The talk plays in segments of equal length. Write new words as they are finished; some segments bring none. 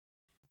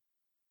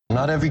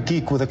Not every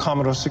geek with a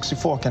Commodore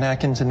 64 can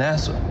hack into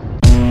NASA.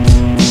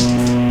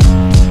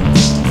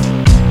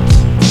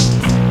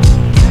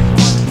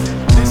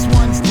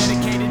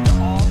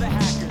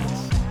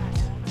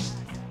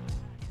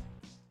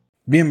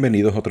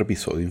 Bienvenidos a otro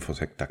episodio de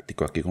Infosec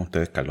Táctico. Aquí con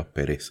ustedes Carlos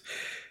Pérez.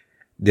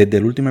 Desde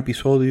el último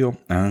episodio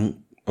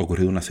han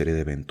ocurrido una serie de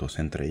eventos.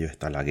 Entre ellos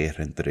está la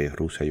guerra entre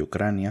Rusia y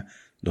Ucrania,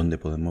 donde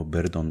podemos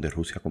ver donde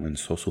Rusia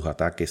comenzó sus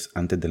ataques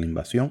antes de la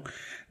invasión,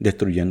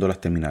 destruyendo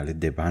las terminales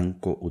de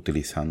banco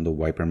utilizando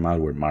wiper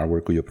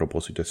malware cuyo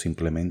propósito es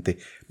simplemente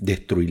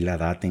destruir la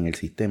data en el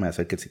sistema y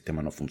hacer que el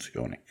sistema no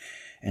funcione.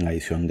 En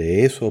adición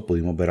de eso,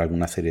 pudimos ver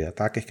alguna serie de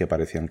ataques que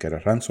parecían que era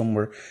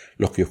ransomware,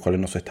 los cuales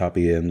no se estaba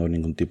pidiendo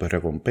ningún tipo de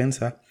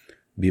recompensa.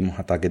 Vimos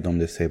ataques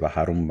donde se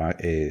bajaron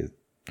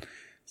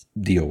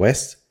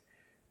DOS,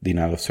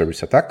 Denial of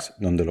Service Attacks,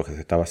 donde lo que se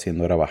estaba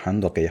haciendo era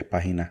bajando aquellas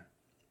páginas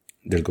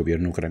del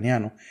gobierno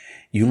ucraniano.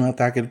 Y un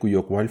ataque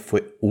cuyo cual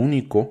fue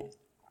único,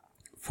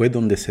 fue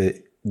donde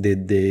se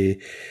puede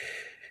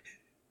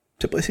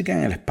decir que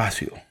en el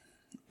espacio,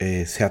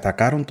 se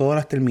atacaron todas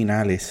las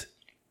terminales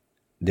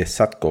de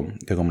SATCOM,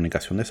 de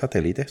comunicación de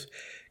satélites,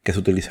 que se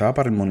utilizaba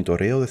para el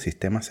monitoreo de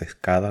sistemas a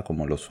escala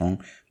como lo son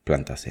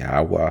plantas de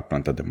agua,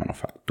 plantas de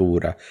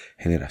manufactura,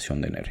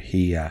 generación de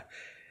energía,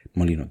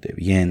 molinos de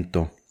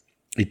viento.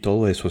 Y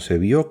todo eso se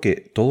vio que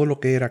todo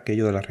lo que era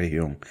aquello de la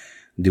región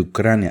de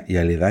Ucrania y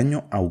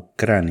aledaño a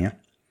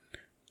Ucrania,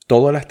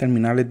 todas las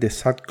terminales de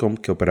SATCOM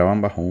que operaban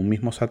bajo un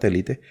mismo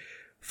satélite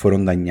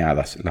fueron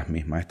dañadas las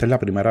mismas. Esta es la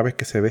primera vez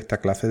que se ve esta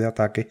clase de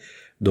ataque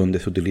donde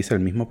se utiliza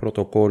el mismo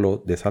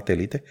protocolo de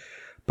satélite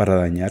para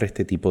dañar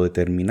este tipo de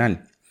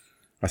terminal.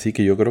 Así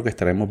que yo creo que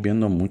estaremos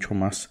viendo mucho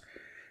más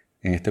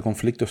en este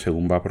conflicto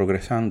según va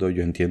progresando.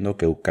 Yo entiendo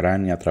que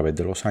Ucrania a través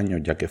de los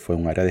años, ya que fue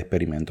un área de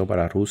experimento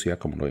para Rusia,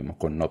 como lo vimos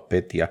con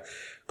NotPetya,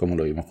 como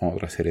lo vimos con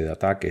otra serie de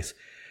ataques,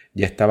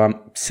 ya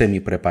estaba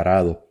semi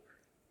preparado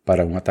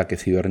para un ataque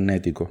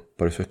cibernético.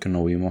 Por eso es que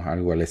no vimos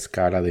algo a la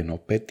escala de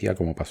NotPetya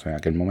como pasó en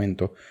aquel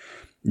momento,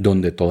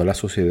 donde toda la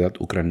sociedad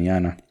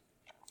ucraniana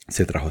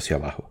se trajo hacia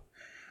abajo.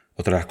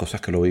 Otra de las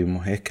cosas que lo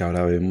vimos es que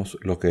ahora vemos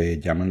lo que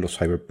llaman los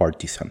cyber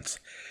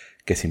partisans,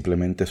 que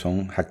simplemente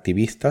son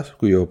activistas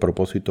cuyo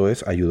propósito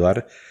es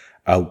ayudar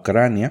a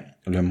Ucrania.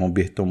 Lo hemos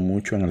visto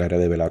mucho en el área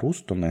de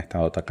Belarus, donde han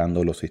estado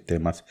atacando los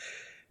sistemas,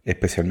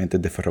 especialmente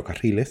de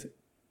ferrocarriles,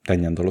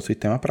 dañando los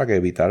sistemas para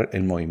evitar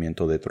el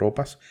movimiento de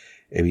tropas,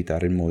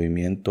 evitar el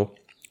movimiento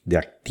de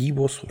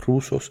activos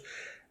rusos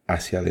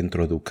hacia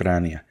dentro de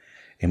Ucrania.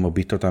 Hemos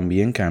visto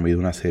también que ha habido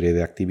una serie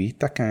de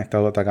activistas que han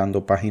estado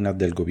atacando páginas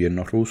del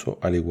gobierno ruso,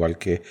 al igual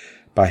que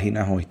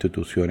páginas o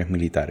instituciones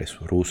militares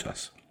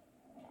rusas.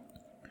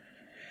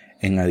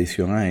 En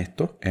adición a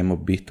esto,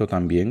 hemos visto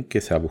también que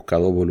se ha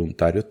buscado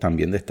voluntarios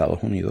también de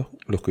Estados Unidos,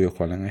 los cuyos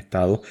cuales han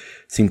estado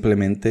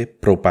simplemente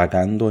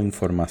propagando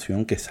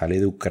información que sale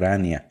de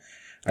Ucrania,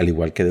 al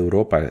igual que de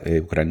Europa.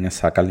 Ucrania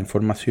saca la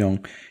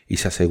información y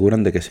se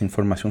aseguran de que esa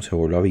información se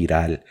vuelva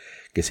viral,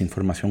 que esa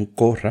información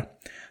corra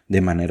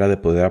de manera de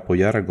poder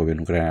apoyar al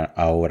gobierno ucraniano.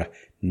 Ahora,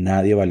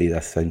 nadie valida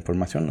esa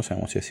información, no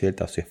sabemos si es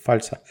cierta o si es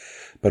falsa,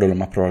 pero lo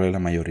más probable es la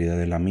mayoría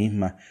de la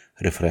misma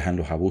reflejan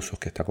los abusos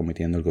que está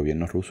cometiendo el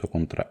gobierno ruso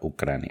contra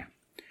Ucrania.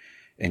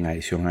 En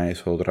adición a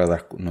eso, otra de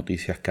las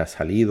noticias que ha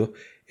salido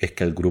es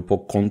que el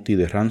grupo Conti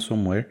de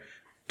ransomware,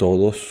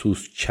 todos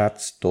sus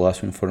chats, toda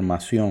su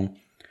información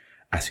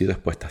ha sido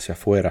expuesta hacia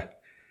afuera.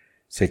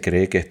 Se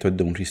cree que esto es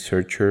de un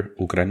researcher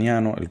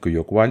ucraniano, el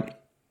cuyo cual,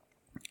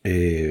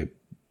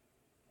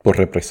 por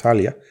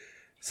represalia,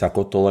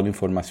 sacó toda la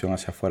información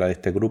hacia afuera de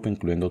este grupo,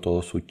 incluyendo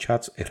todos sus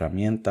chats,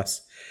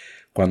 herramientas.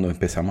 Cuando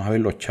empezamos a ver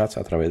los chats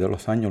a través de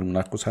los años,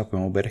 una cosa que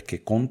podemos ver es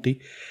que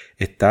Conti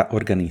está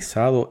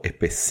organizado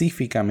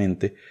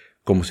específicamente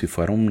como si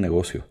fuera un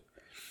negocio.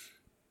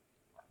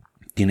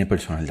 Tiene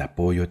personal de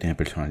apoyo, tiene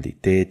personal de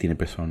IT, tiene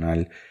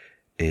personal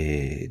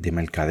de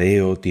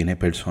mercadeo, tiene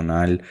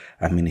personal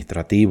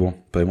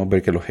administrativo. Podemos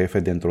ver que los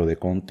jefes dentro de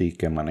Conti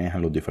que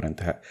manejan los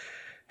diferentes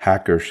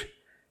hackers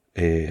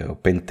o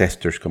pen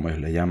testers, como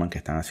ellos le llaman, que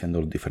están haciendo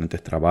los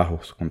diferentes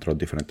trabajos contra los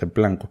diferentes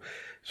blancos,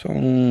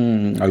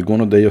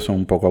 algunos de ellos son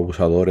un poco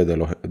abusadores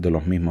de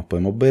los mismos.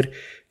 Podemos ver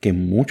que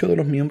muchos de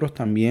los miembros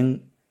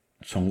también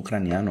son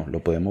ucranianos.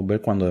 Lo podemos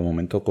ver cuando de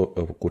momento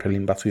ocurre la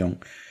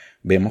invasión.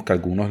 Vemos que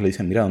algunos le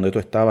dicen, mira, ¿dónde tú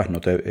estabas?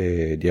 No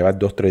te llevas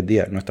 2-3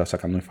 días, no estás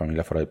sacando a mi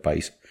familia fuera del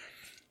país.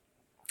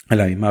 A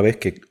la misma vez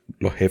que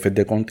los jefes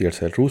de Conti, al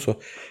ser rusos,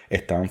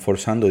 estaban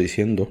forzando,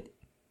 diciendo,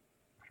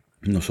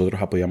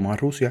 nosotros apoyamos a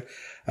Rusia,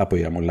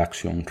 apoyamos la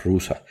acción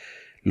rusa.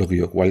 Lo que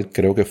yo cual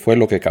creo que fue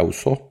lo que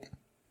causó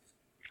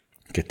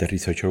que este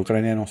researcher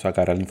ucraniano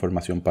sacara la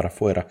información para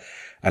afuera,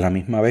 a la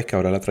misma vez que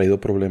ahora le ha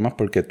traído problemas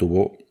porque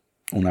tuvo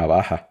una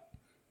baja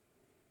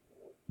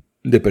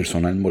de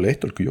personal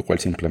molesto, el cuyo cual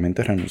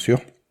simplemente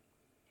renunció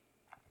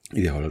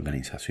y dejó la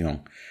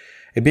organización.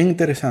 Es bien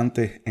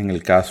interesante. En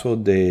el caso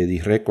de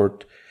The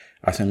Record,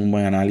 hacen un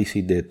buen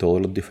análisis de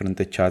todos los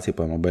diferentes chats y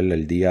podemos ver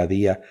el día a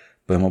día.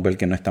 Podemos ver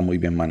que no está muy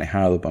bien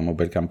manejado. Podemos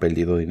ver que han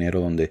perdido dinero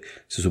donde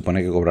se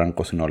supone que cobraron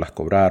cosas y no las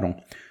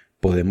cobraron.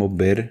 podemos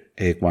ver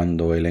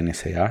cuando el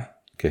NSA,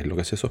 que es lo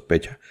que se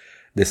sospecha,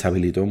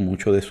 deshabilitó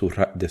mucho de su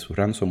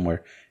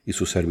ransomware y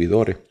sus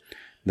servidores,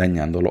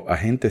 dañando a los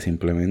agentes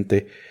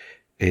simplemente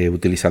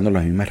utilizando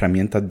las mismas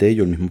herramientas de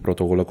ellos, el mismo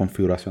protocolo de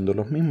configuración de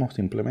los mismos,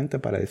 simplemente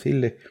para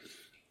decirles,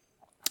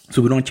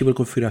 subir un archivo de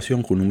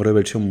configuración con un número de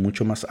versión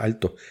mucho más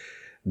alto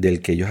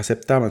del que ellos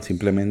aceptaban,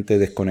 simplemente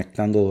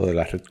desconectando de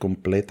la red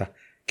completa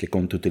que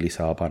Conti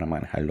utilizaba para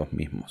manejar los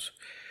mismos.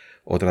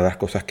 Otra de las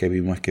cosas que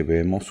vimos es que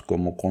vemos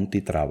cómo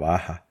Conti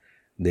trabaja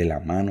de la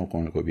mano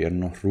con el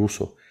gobierno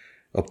ruso,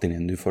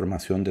 obteniendo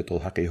información de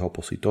todos aquellos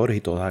opositores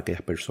y todas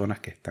aquellas personas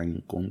que están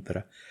en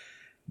contra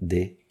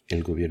del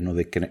gobierno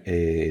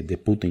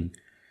de Putin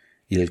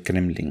y del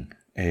Kremlin.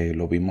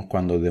 Lo vimos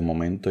cuando de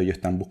momento ellos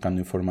están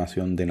buscando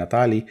información de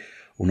Natalny,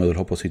 uno de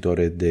los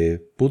opositores de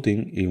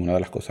Putin, y una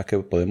de las cosas que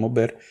podemos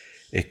ver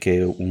es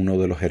que uno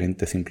de los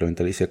gerentes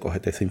simplemente le dice: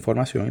 cógete esa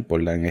información y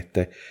ponla en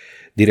este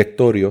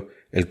directorio,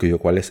 el cuyo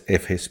cual es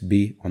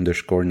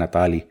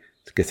FSB_Natalny,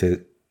 que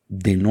se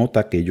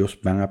denota que ellos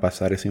van a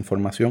pasar esa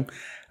información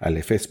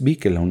al FSB,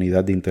 que es la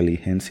unidad de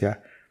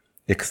inteligencia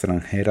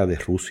extranjera de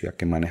Rusia,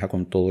 que maneja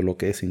con todo lo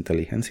que es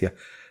inteligencia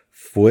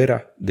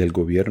fuera del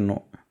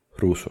gobierno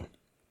ruso.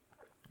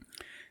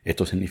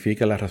 Esto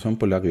significa la razón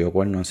por la que ellos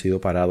no han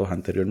sido parados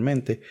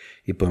anteriormente,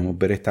 y podemos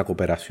ver esta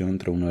cooperación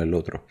entre uno y el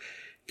otro.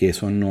 Que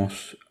eso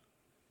nos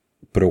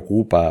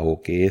preocupa,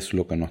 o que es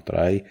lo que nos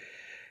trae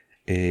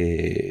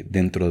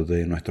dentro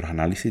de nuestros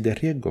análisis de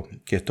riesgo,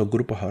 que estos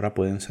grupos ahora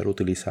pueden ser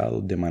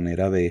utilizados de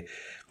manera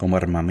como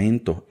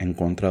armamento en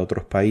contra de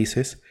otros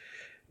países,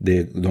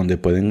 donde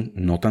pueden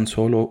no tan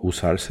solo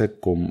usarse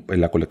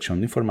en la colección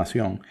de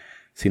información,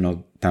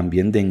 sino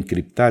también de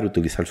encriptar,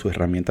 utilizar sus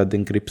herramientas de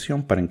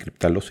encripción para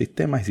encriptar los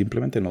sistemas y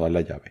simplemente no dar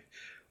la llave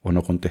o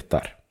no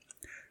contestar.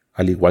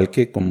 Al igual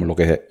que como lo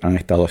que han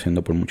estado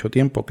haciendo por mucho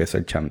tiempo, que es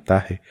el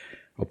chantaje.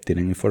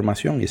 Obtienen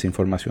información y esa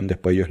información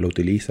después ellos la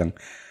utilizan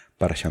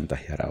para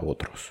chantajear a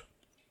otros.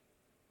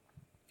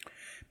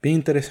 Bien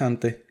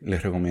interesante,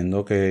 les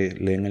recomiendo que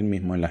lean el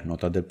mismo. En las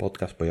notas del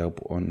podcast voy a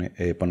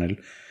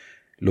poner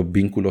los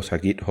vínculos a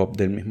GitHub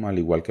del mismo, al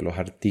igual que los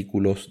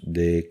artículos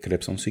de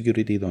Crebson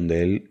Security,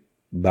 donde él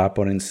va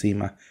por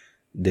encima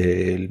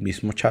del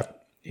mismo chat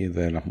y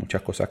de las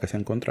muchas cosas que se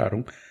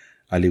encontraron,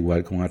 al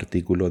igual que un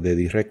artículo de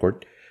D-Record,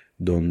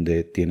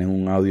 donde tienen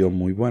un audio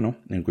muy bueno,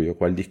 en cuyo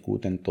cual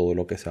discuten todo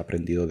lo que se ha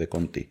aprendido de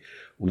Conti.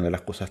 Una de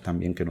las cosas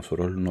también que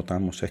nosotros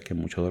notamos es que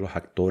muchos de los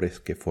actores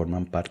que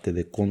forman parte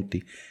de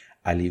Conti,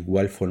 al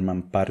igual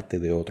forman parte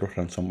de otros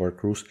ransomware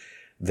crews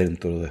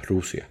dentro de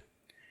Rusia.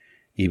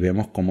 Y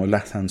vemos cómo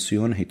las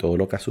sanciones y todo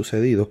lo que ha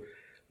sucedido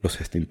los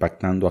está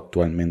impactando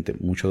actualmente.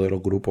 Muchos de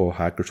los grupos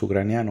hackers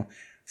ucranianos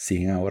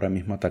siguen ahora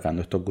mismo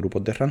atacando estos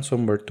grupos de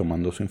ransomware,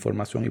 tomando su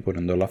información y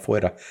poniéndola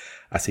afuera.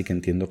 Así que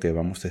entiendo que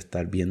vamos a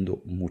estar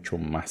viendo mucho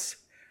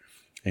más.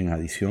 En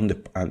adición,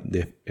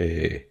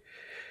 entre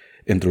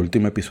el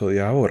último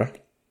episodio ahora,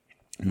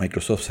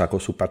 Microsoft sacó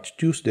su Patch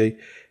Tuesday.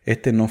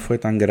 Este no fue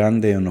tan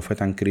grande o no fue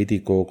tan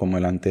crítico como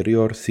el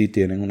anterior. Sí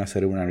tienen una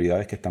serie de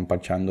vulnerabilidades que están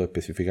patchando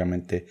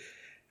específicamente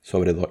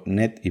sobre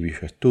 .NET y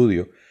Visual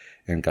Studio.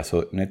 En el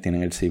caso de .NET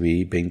tienen el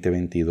CVE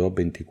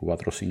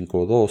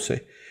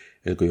 2022-24512,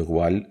 el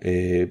cual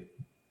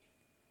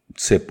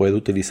se puede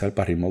utilizar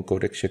para Remote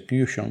Code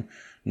Execution.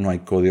 No hay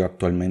código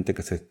actualmente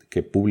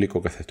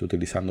público que se esté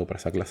utilizando para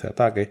esa clase de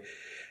ataque.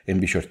 En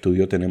Visual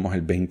Studio tenemos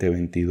el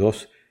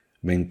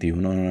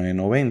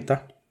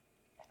 2022-21990.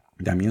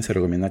 También se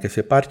recomienda que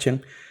se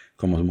parchen.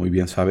 Como muy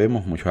bien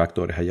sabemos, muchos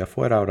actores allá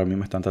afuera ahora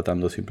mismo están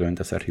tratando simplemente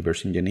de hacer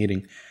reverse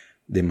engineering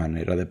de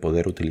manera de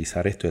poder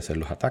utilizar esto y hacer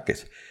los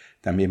ataques.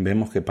 También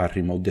vemos que para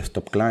Remote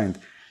Desktop Client,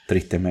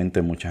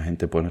 tristemente mucha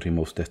gente pone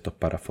Remote Desktop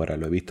para afuera.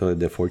 Lo he visto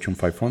desde Fortune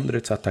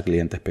 500 hasta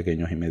clientes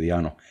pequeños y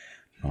medianos.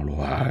 No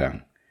lo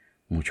hagan.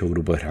 Muchos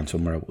grupos de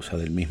ransomware abusan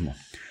del mismo.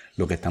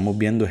 Lo que estamos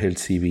viendo es el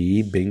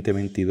CVE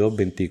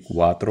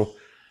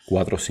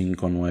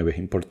 2022-24459. Es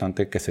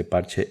importante que se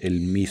parche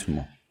el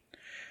mismo.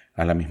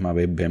 A la misma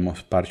vez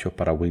vemos parchos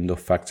para Windows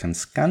Facts and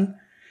Scan.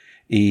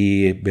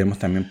 Y vemos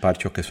también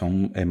parchos que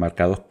son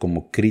marcados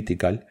como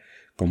critical,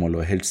 como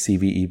lo es el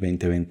CVE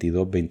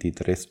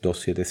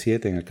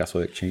 2022-23277. En el caso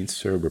de Exchange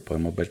Server,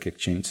 podemos ver que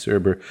Exchange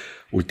Server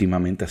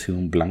últimamente ha sido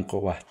un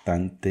blanco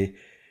bastante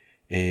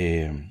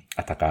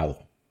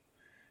atacado.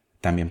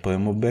 También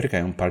podemos ver que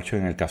hay un parche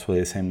en el caso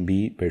de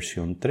SMB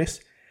versión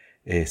 3,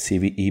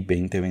 CVE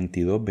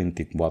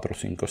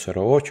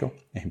 2022-24508.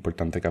 Es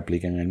importante que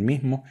apliquen el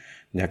mismo,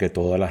 ya que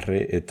toda la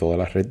red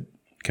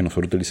que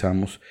nosotros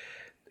utilizamos,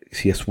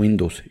 si es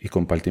Windows y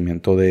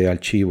compartimiento de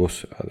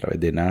archivos a través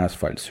de NAS,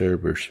 file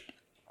servers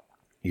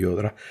y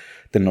otras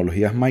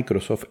tecnologías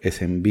Microsoft,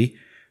 SMB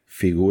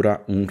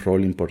figura un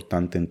rol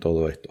importante en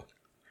todo esto.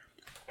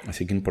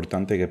 Así que es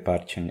importante que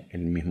parchen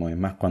el mismo.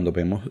 Además, cuando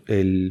vemos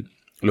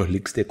los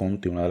leaks de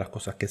Conti, una de las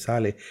cosas que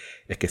sale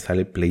es que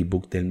sale el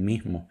playbook del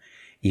mismo.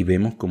 Y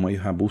vemos cómo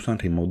ellos abusan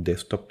Remote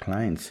Desktop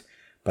Clients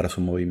para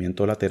su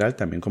movimiento lateral,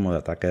 también como de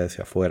ataque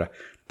hacia afuera.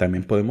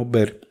 También podemos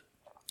ver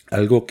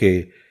algo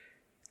que,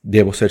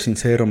 debo ser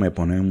sincero, me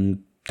pone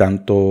un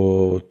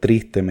tanto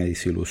triste, me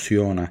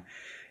desilusiona,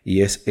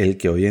 y es el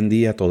que hoy en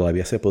día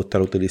todavía se puede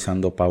estar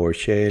utilizando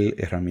PowerShell,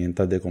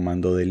 herramientas de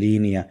comando de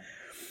línea,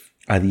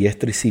 a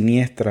diestra y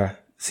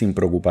siniestra, sin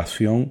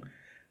preocupación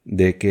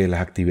de que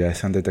las actividades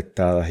sean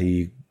detectadas.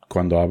 Y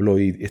cuando hablo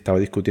y estaba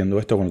discutiendo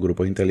esto con el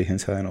grupo de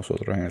inteligencia de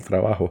nosotros en el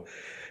trabajo,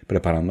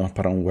 preparándonos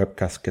para un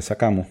webcast que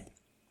sacamos,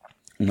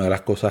 una de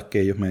las cosas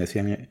que ellos me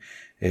decían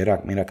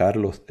era, mira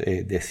Carlos,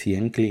 de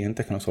 100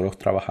 clientes que nosotros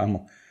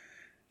trabajamos,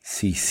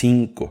 si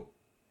 5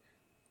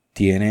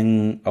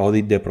 tienen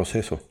audit de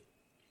proceso,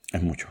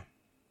 es mucho.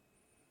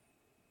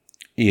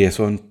 Y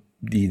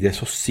de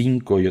esos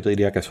 5, yo te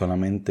diría que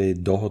solamente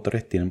 2 o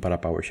 3 tienen para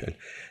PowerShell.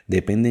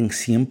 Dependen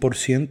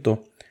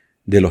 100%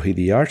 de los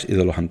EDRs y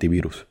de los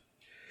antivirus.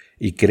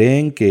 Y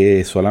creen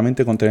que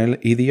solamente con tener el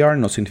EDR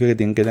no significa que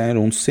tienen que tener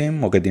un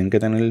SIEM o que tienen que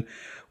tener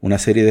una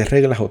serie de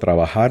reglas o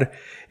trabajar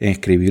en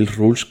escribir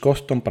rules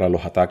custom para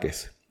los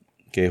ataques.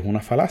 Que es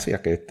una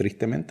falacia, que es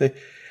tristemente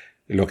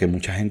lo que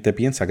mucha gente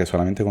piensa, que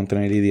solamente con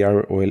tener el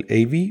EDR o el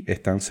AV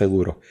están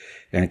seguros.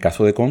 En el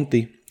caso de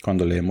Conti,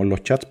 cuando leemos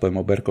los chats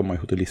podemos ver cómo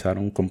ellos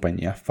utilizaron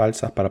compañías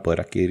falsas para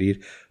poder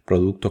adquirir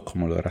productos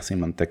como lo era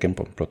Symantec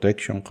Endpoint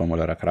Protection, como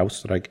lo era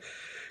CrowdStrike,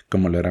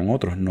 como lo eran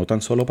otros, no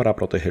tan solo para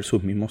proteger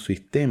sus mismos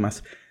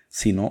sistemas,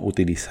 sino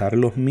utilizar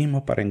los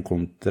mismos para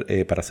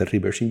hacer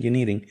reverse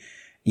engineering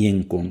y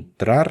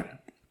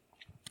encontrar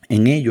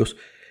en ellos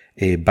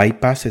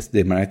bypasses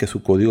de manera que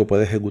su código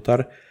puede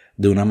ejecutar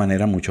de una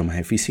manera mucho más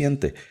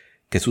eficiente.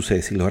 ¿Qué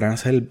sucede? Si logran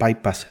hacer el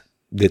bypass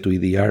de tu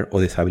EDR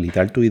o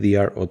deshabilitar tu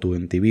EDR o tu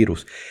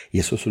antivirus, y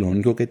eso es lo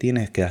único que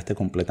tienes, es quedarte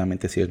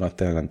completamente ciego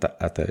hasta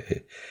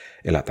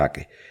el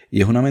ataque.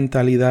 Y es una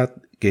mentalidad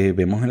que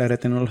vemos en la área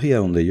de tecnología,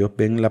 donde ellos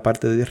ven la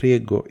parte de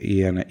riesgo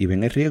y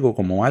ven el riesgo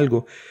como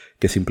algo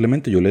que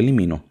simplemente yo le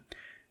elimino.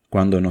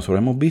 Cuando nosotros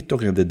hemos visto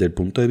que desde el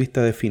punto de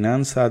vista de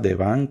finanzas, de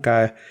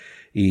banca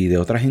y de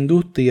otras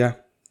industrias,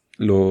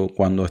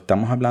 cuando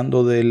estamos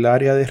hablando del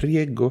área de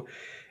riesgo,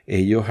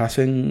 ellos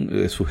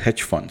hacen sus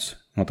hedge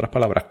funds. En otras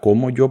palabras,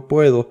 ¿cómo yo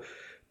puedo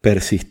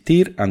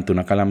persistir ante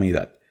una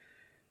calamidad?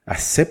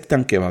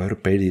 Aceptan que va a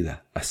haber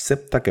pérdida,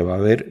 acepta que va a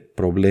haber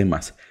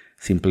problemas.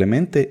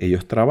 Simplemente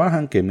ellos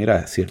trabajan que,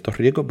 mira, ciertos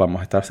riesgos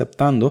vamos a estar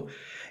aceptando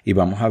y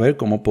vamos a ver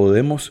cómo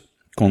podemos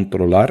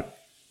controlar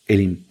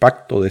el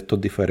impacto de estos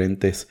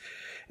diferentes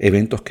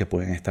eventos que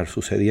pueden estar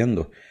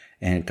sucediendo.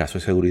 En el caso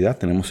de seguridad,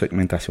 ¿tenemos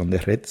segmentación de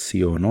red,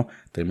 sí o no?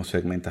 Tenemos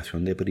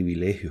segmentación de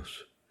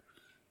privilegios.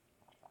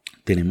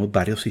 Tenemos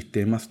varios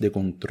sistemas de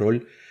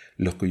control,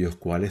 los cuyos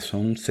cuales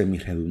son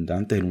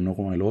semi-redundantes el uno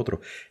con el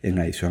otro. En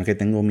adición a que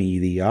tengo mi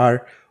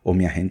EDR o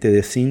mi agente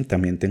de SIEM,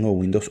 también tengo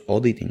Windows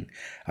Auditing.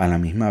 A la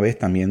misma vez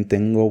también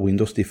tengo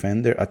Windows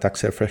Defender Attack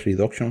Surface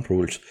Reduction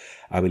Rules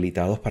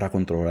habilitados para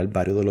controlar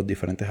varios de los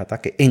diferentes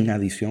ataques. En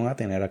adición a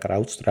tener a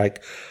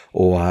CrowdStrike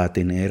o a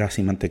tener a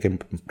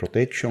Symantec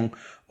Protection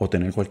o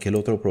tener cualquier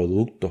otro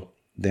producto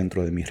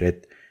dentro de mi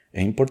red.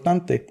 Es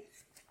importante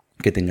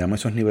que tengamos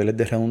esos niveles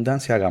de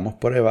redundancia, hagamos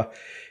pruebas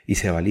y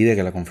se valide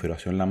que la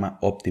configuración es la más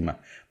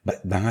óptima.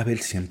 Van a haber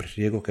siempre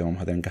riesgos que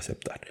vamos a tener que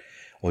aceptar.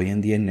 Hoy en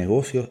día en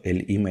negocios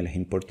el email es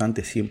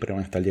importante, siempre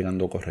van a estar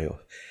llegando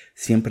correos.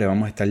 Siempre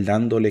vamos a estar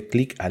dándole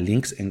clic a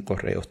links en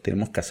correos.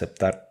 Tenemos que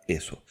aceptar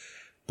eso.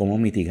 ¿Cómo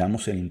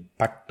mitigamos el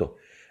impacto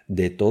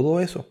de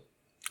todo eso?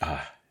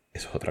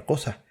 Eso es otra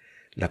cosa,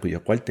 la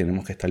cual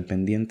tenemos que estar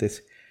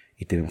pendientes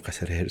y tenemos que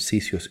hacer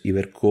ejercicios y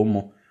ver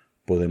cómo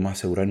podemos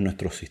asegurar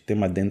nuestros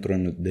sistemas dentro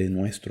de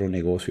nuestro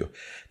negocio.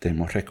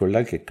 Tenemos que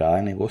recordar que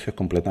cada negocio es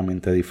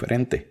completamente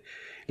diferente.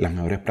 Las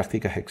mejores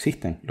prácticas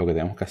existen. Lo que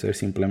tenemos que hacer es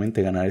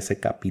simplemente ganar ese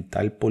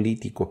capital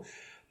político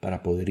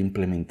para poder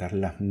implementar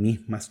las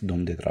mismas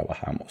donde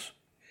trabajamos.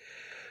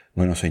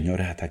 Bueno,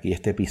 señores, hasta aquí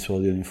este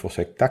episodio de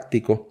InfoSec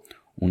Táctico.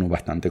 Uno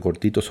bastante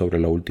cortito sobre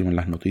lo último en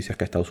las noticias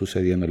que ha estado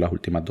sucediendo en las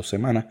últimas 2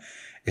 semanas.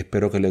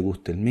 Espero que les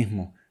guste el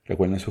mismo.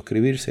 Recuerden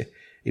suscribirse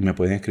y me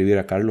pueden escribir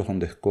a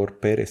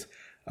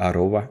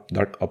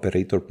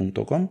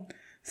carlos_perez@darkoperator.com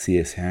si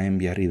desean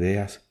enviar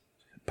ideas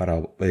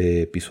para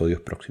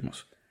episodios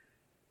próximos.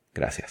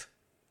 Gracias.